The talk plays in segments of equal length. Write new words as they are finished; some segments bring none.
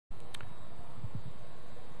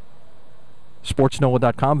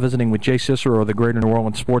SportsNOLA.com, visiting with Jay Cicero of the Greater New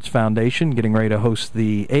Orleans Sports Foundation, getting ready to host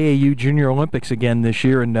the AAU Junior Olympics again this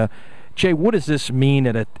year. And Jay, what does this mean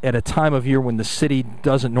at a time of year when the city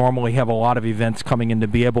doesn't normally have a lot of events coming in, to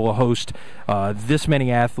be able to host this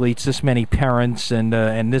many athletes, this many parents, and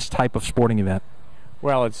this type of sporting event?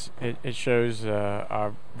 Well, it shows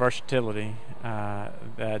our versatility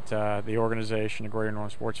that the organization, the Greater New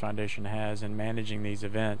Orleans Sports Foundation, has in managing these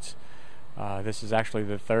events. This is actually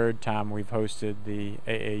the third time we've hosted the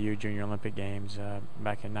AAU Junior Olympic Games,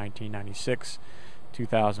 back in 1996,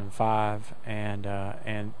 2005,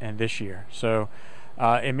 and this year. So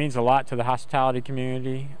it means a lot to the hospitality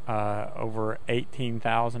community. Over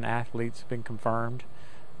 18,000 athletes have been confirmed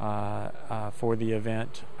for the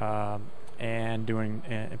event, and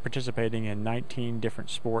participating in 19 different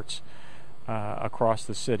sports across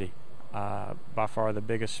the city. By far the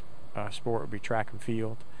biggest sport would be track and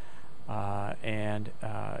field.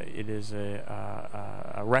 It is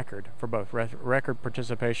a record for both. Record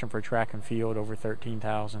participation for track and field, over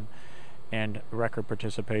 13,000, and record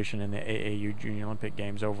participation in the AAU Junior Olympic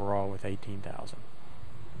Games overall with 18,000.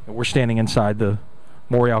 We're standing inside the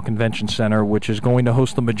Montreal Convention Center, which is going to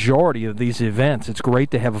host the majority of these events. It's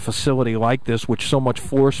great to have a facility like this with so much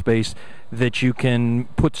floor space that you can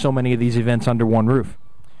put so many of these events under one roof.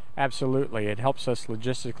 Absolutely. It helps us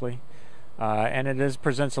logistically. And it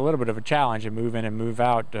presents a little bit of a challenge to move in and move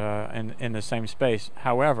out in the same space.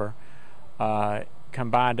 However,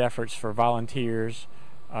 combined efforts for volunteers,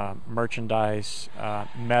 merchandise,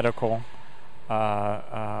 medical,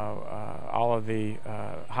 all of the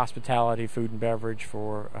hospitality, food and beverage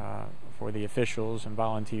for the officials and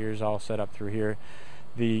volunteers, all set up through here.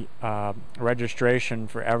 The registration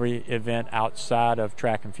for every event outside of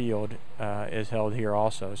track and field is held here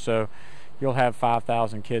also. So you'll have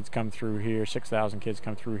 5,000 kids come through here, 6,000 kids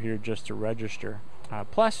come through here just to register,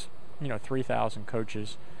 plus 3,000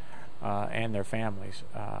 coaches and their families.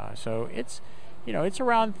 So it's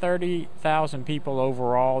around 30,000 people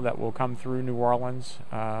overall that will come through New Orleans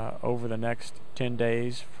over the next 10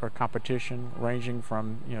 days for competition, ranging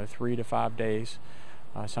from 3 to 5 days,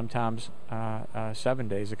 sometimes 7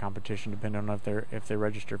 days of competition, depending on if they're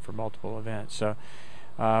registered for multiple events. So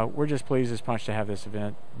we're just pleased as punch to have this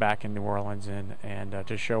event back in New Orleans and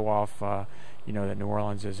to show off, that New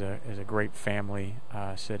Orleans is a great family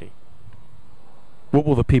city. What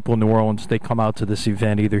will the people in New Orleans, they come out to this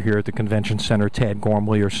event, either here at the Convention Center, Tad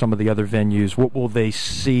Gormley, or some of the other venues, what will they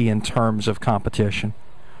see in terms of competition?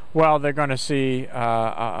 Well, they're going to see,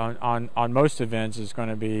 on most events, it's going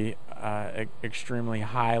to be extremely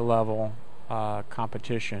high-level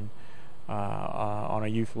competition on a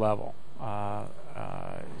youth level.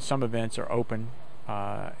 Some events are open,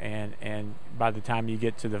 and by the time you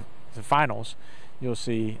get to the finals, you'll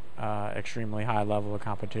see extremely high level of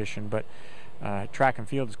competition. But track and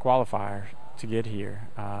field is qualifier to get here,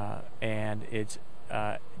 and it's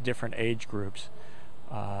different age groups.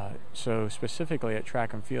 So specifically at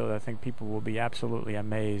track and field, I think people will be absolutely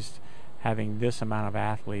amazed having this amount of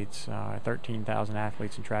athletes, 13,000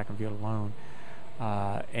 athletes in track and field alone.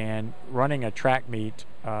 And running a track meet,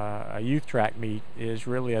 a youth track meet, is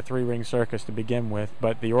really a three-ring circus to begin with,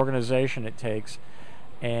 but the organization it takes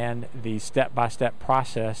and the step-by-step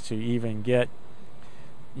process to even get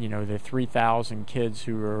the 3,000 kids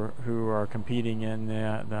who are competing in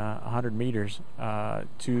the 100 meters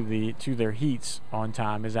to their heats on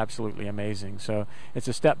time is absolutely amazing. So it's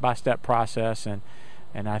a step-by-step process, and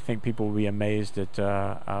I think people will be amazed at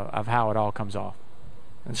of how it all comes off.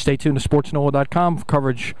 And stay tuned to SportsNOLA.com for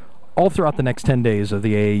coverage all throughout the next 10 days of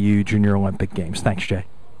the AAU Junior Olympic Games. Thanks, Jay.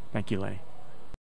 Thank you, Lenny.